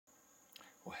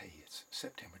Well, hey, it's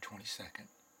September 22nd,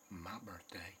 my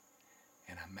birthday,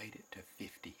 and I made it to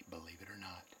 50, believe it or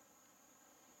not.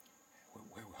 Where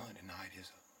we're hunting tonight is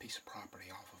a piece of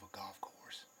property off of a golf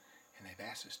course, and they've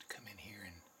asked us to come in here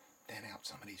and thin out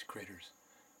some of these critters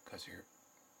because they're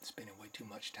spending way too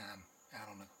much time out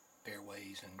on the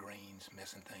fairways and greens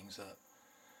messing things up.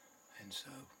 And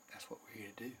so that's what we're here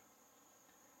to do.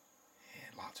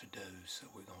 And lots of does, so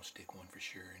we're going to stick one for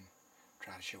sure and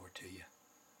try to show her to you.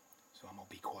 So I'm going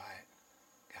to be quiet.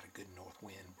 Got a good north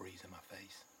wind breeze in my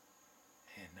face.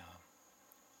 And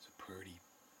it's a pretty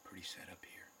setup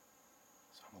here.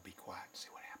 So I'm going to be quiet and see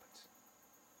what happens.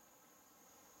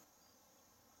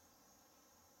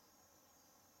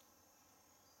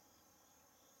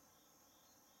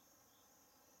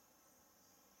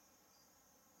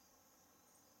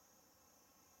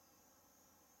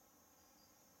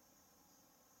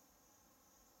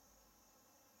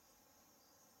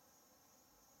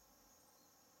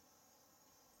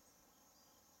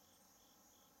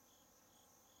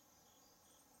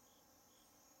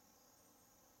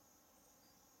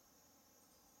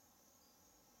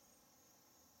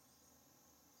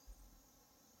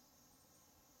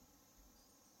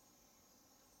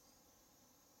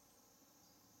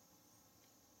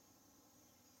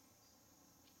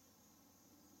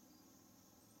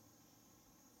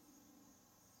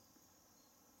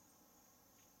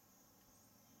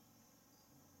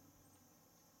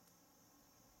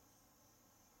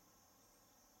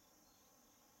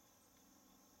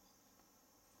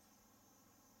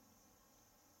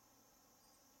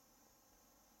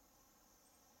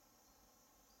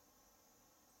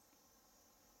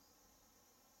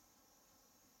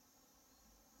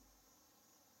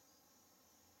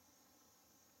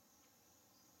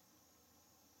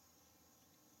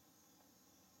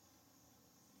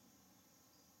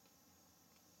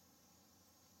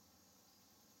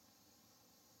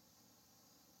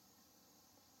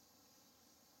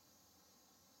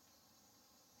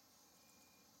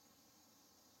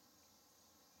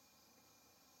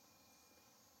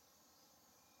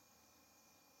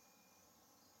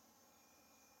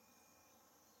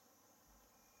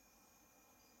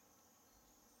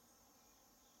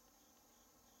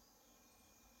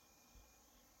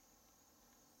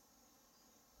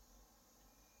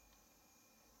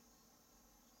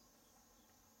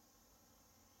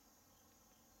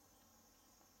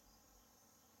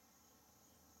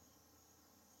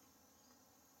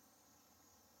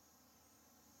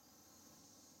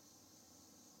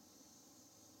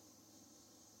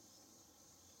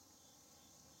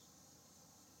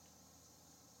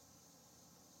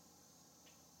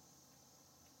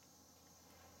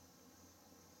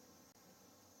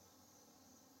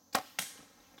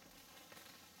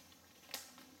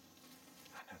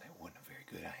 I know that wasn't a very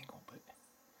good angle, but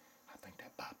I think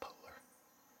that bipolar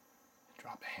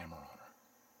dropped a hammer on her.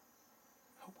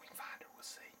 Hope we can find her, we'll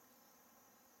see.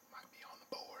 Might be on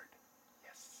the board.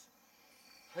 Yes.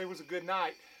 It was a good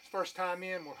night. First time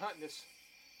in, we're hunting this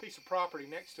piece of property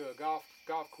next to a golf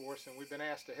course, and we've been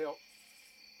asked to help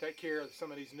take care of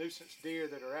some of these nuisance deer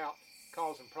that are out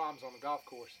causing problems on the golf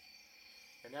course.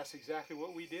 And that's exactly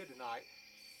what we did tonight.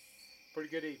 Pretty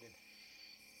good evening.